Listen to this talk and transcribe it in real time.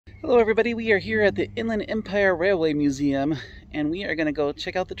Hello everybody, we are here at the Inland Empire Railway Museum and we are going to go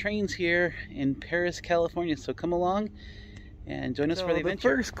check out the trains here in Perris, California. So come along and join us for the adventure.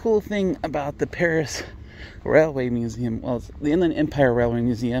 The first cool thing about the Perris Railway Museum, well, it's the Inland Empire Railway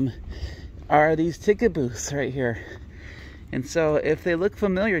Museum, are these ticket booths right here. And so if they look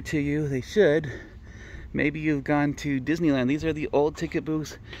familiar to you, they should. Maybe you've gone to Disneyland. These are the old ticket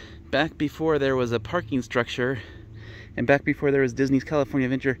booths back before there was a parking structure. And back before there was Disney's California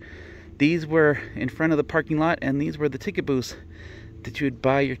Adventure, these were in front of the parking lot, and these were the ticket booths that you would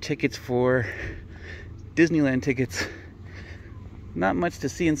buy your tickets for Disneyland tickets. Not much to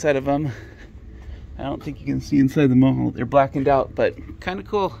see inside of them. I don't think you can see inside the mall. They're blackened out, but kind of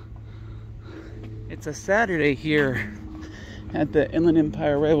cool. It's a Saturday here at the Inland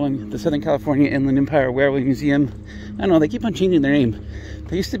Empire Railway, the Southern California Inland Empire Railway Museum. I don't know, they keep on changing their name.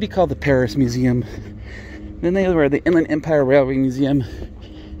 They used to be called the Perris Museum. Then they were the Inland Empire Railway Museum,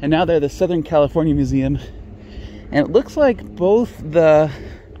 and now they're the Southern California Museum. And it looks like both the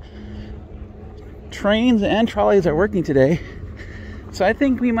trains and trolleys are working today. So I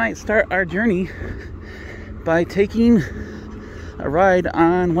think we might start our journey by taking a ride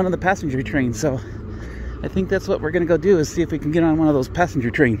on one of the passenger trains. So I think that's what we're gonna go do, is see if we can get on one of those passenger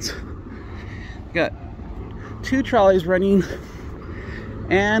trains. We got 2 trolleys running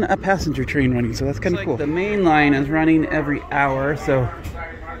and a passenger train running, so that's kind of cool. The main line is running every hour, so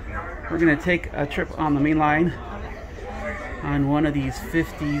we're gonna take a trip on the main line on one of these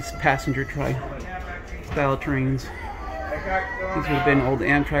 50s passenger style trains. These would have been old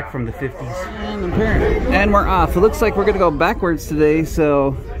Amtrak from the 50s. And we're off. It looks like we're gonna go backwards today,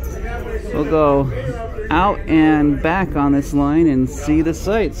 so we'll go out and back on this line and see the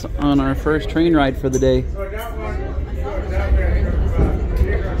sights on our first train ride for the day.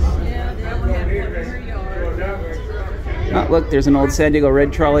 Oh, look, there's an old San Diego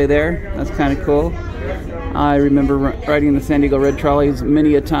Red trolley there. That's kind of cool. I remember riding the San Diego Red trolleys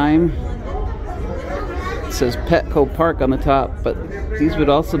many a time. It says Petco Park on the top, but these would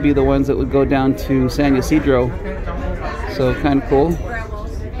also be the ones that would go down to San Ysidro. So kind of cool.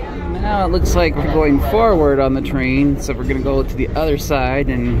 Now it looks like we're going forward on the train, so we're going to go to the other side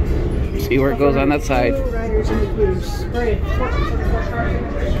and see where it goes on that side. You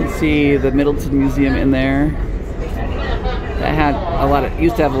can see the Middleton Museum in there. That had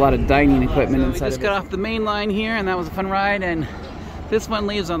used to have a lot of dining equipment inside. We just got off the main line here, and that was a fun ride. And this one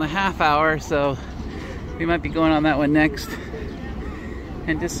leaves on the half hour, so we might be going on that one next,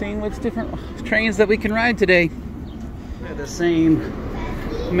 and just seeing what's different trains that we can ride today. They're the same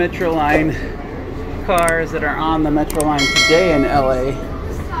Metro line cars that are on the Metro line today in LA.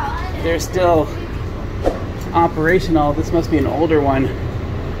 They're still operational. This must be an older one.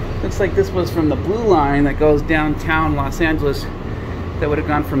 Looks like this was from the Blue Line that goes downtown Los Angeles, that would have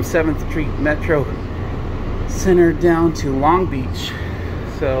gone from 7th Street Metro Center down to Long Beach.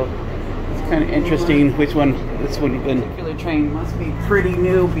 So it's kind of interesting which one this would have been. This particular train must be pretty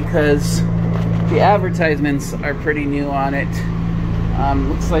new because the advertisements are pretty new on it.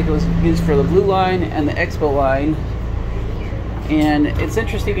 Looks like it was used for the Blue Line and the Expo Line. And it's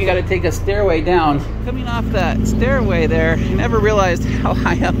interesting, you got to take a stairway down. Coming off that stairway there, I never realized how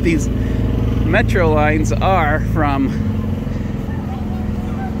high up these metro lines are from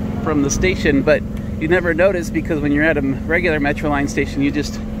the station, but you never notice because when you're at a regular metro line station, you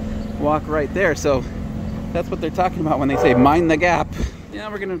just walk right there. So that's what they're talking about when they say mind the gap.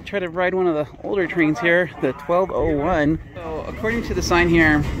 Now we're going to try to ride one of the older trains here, the 1201. So according to the sign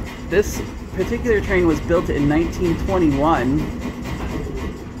here, this particular train was built in 1921,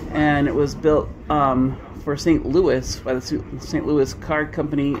 and it was built for St. Louis by the St. Louis Car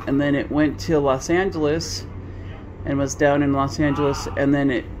Company, and then it went to Los Angeles and was down in Los Angeles, and then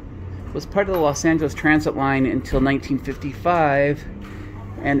it was part of the Los Angeles Transit Line until 1955,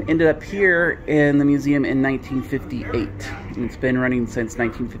 and ended up here in the museum in 1958. And it's been running since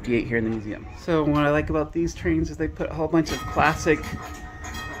 1958 here in the museum. So what I like about these trains is they put a whole bunch of classic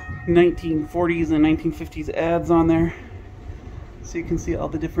 1940s and 1950s ads on there, so you can see all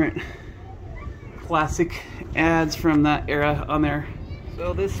the different classic ads from that era on there.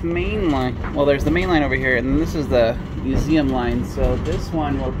 So this main line, well, there's the main line over here, and this is the museum line. So this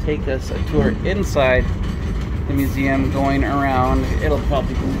one will take us a tour inside the museum, going around. It'll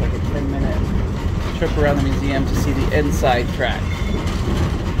probably be like a 10-minute trip around the museum to see the inside track.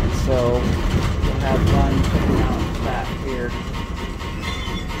 And so we'll have fun checking out that here.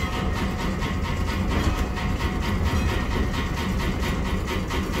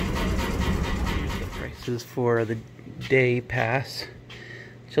 Prices for the day pass.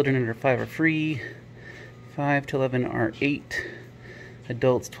 Children under 5 are free. 5 to 11 are $8.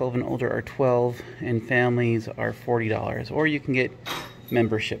 Adults 12 and older are $12, and families are $40. Or you can get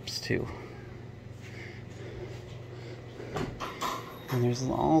memberships too. And there's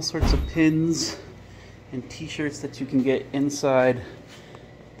all sorts of pins and t-shirts that you can get inside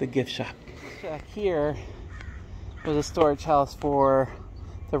the gift shop. Back here was a storage house for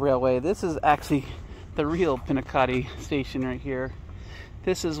the railway. This is actually the real Pinacati station right here.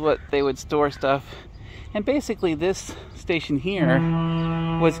 This is what they would store stuff. And basically this station here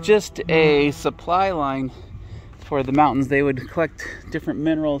was just a supply line for the mountains. They would collect different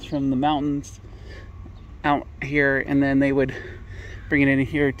minerals from the mountains out here, and then they would bring it in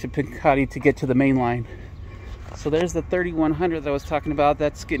here to Pinacati to get to the main line. So there's the 3100 that I was talking about.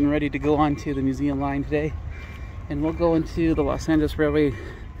 That's getting ready to go on to the museum line today. And we'll go into the Los Angeles Railway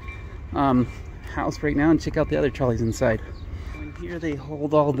house right now and check out the other trolleys inside. And here they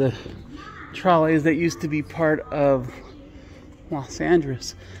hold all the trolleys that used to be part of Los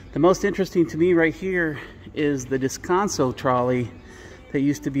Angeles. The most interesting to me right here is the Descanso trolley that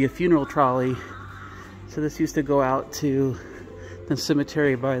used to be a funeral trolley. So this used to go out to the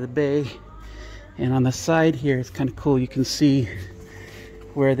cemetery by the bay. And on the side here, it's kind of cool. You can see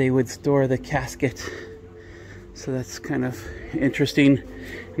where they would store the casket. So that's kind of interesting.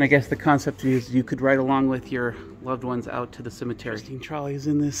 And I guess the concept is you could ride along with your loved ones out to the cemetery. Interesting trolleys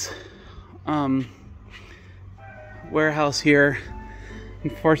in this warehouse here.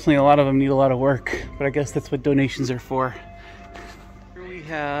 Unfortunately, a lot of them need a lot of work, but I guess that's what donations are for. Here we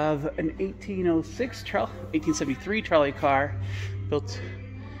have an 1873 trolley car built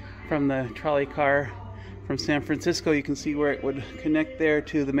from the trolley car from San Francisco. You can see where it would connect there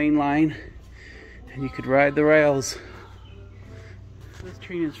to the main line, and you could ride the rails. This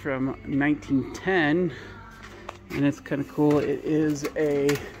train is from 1910, and it's kind of cool. It is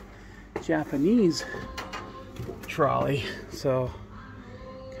a Japanese trolley, so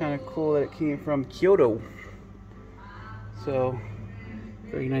kind of cool that it came from Kyoto. So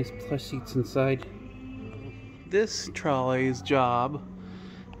very nice plush seats inside. This trolley's job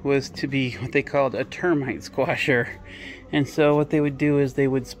was to be what they called a termite squasher. And so what they would do is they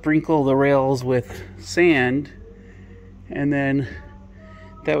would sprinkle the rails with sand, and then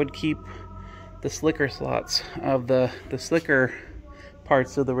that would keep the slicker slots of the slicker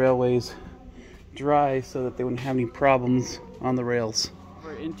parts of the railways dry so that they wouldn't have any problems on the rails.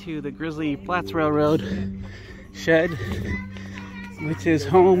 We're into the Grizzly Flats Railroad shed, which is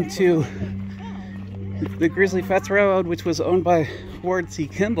home to the Grizzly Flats Railroad, which was owned by Ward C.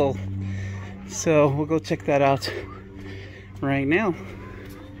 Kimball. So we'll go check that out right now.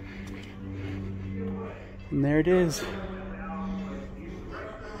 And there it is,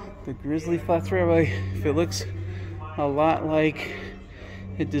 the Grizzly Flats Railway. If it looks a lot like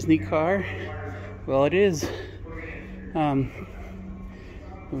a Disney car, well, it is. It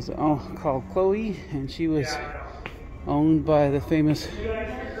was called Chloe, and she was owned by the famous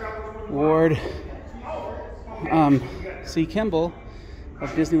Ward C. Kimball of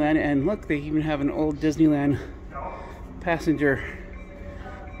Disneyland. And look, they even have an old Disneyland passenger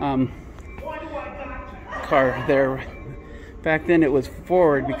car there. Back then it was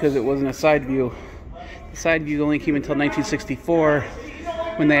forward because it wasn't a side view. The side view only came until 1964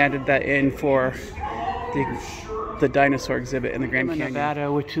 when they added that in for the dinosaur exhibit in the Grand Canyon. Nevada,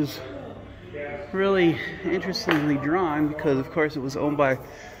 which is really interestingly drawn because of course it was owned by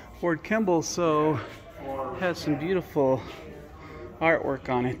Ward Kimball, so it has some beautiful artwork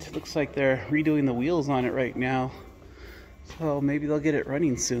on it. Looks like they're redoing the wheels on it right now, so maybe they'll get it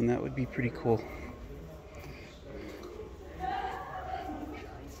running soon. That would be pretty cool.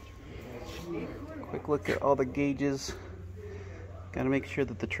 Quick look at all the gauges. Got to make sure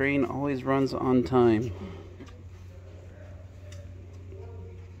that the train always runs on time.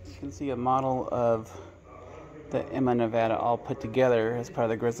 You can see a model of the Emma, Nevada all put together as part of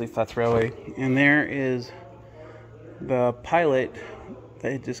the Grizzly Flats Railway. And there is the pilot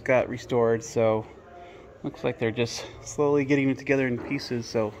that just got restored, so looks like they're just slowly getting it together in pieces,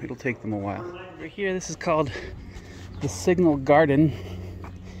 so it'll take them a while. Right here, this is called the Signal Garden,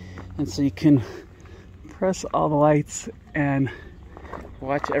 and so you can press all the lights and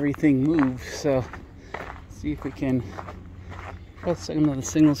watch everything move. So see if we can press some of the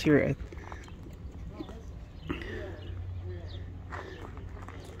signals here at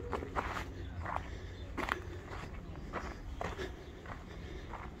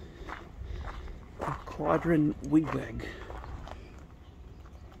the Quadrant Wigwag.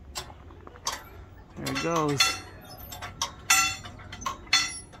 There it goes.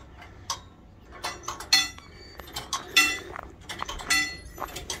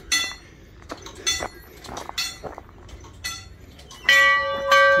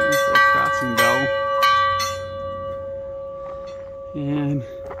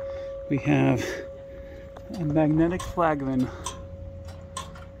 We have a magnetic flagman.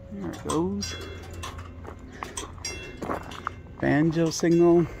 There it goes. Banjo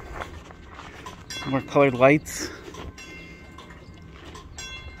signal. Some more colored lights.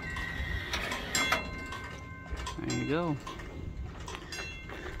 There you go.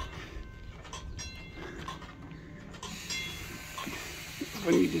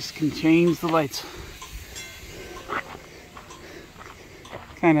 When you just can change the lights.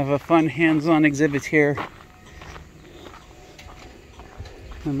 Kind of a fun hands-on exhibit here.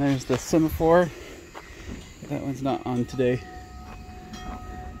 And there's the semaphore. That one's not on today.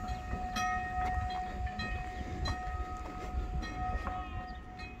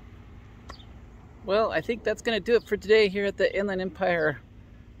 Well, I think that's going to do it for today here at the Inland Empire,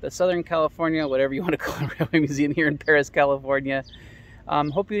 the Southern California, whatever you want to call it, Railway Museum here in Perris, California.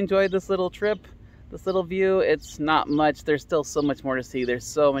 Hope you enjoyed this little trip, this little view. It's not much. There's still so much more to see. There's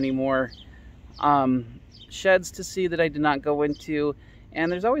so many more sheds to see that I did not go into. And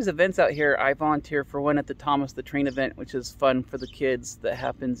there's always events out here. I volunteer for one at the Thomas the Train event, which is fun for the kids. That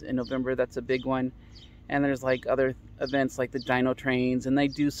happens in November. That's a big one. And there's like other events like the Dino Trains, and they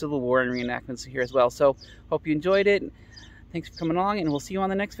do Civil War and reenactments here as well. So hope you enjoyed it. Thanks for coming along, and we'll see you on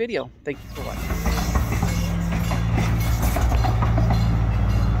the next video. Thank you for watching.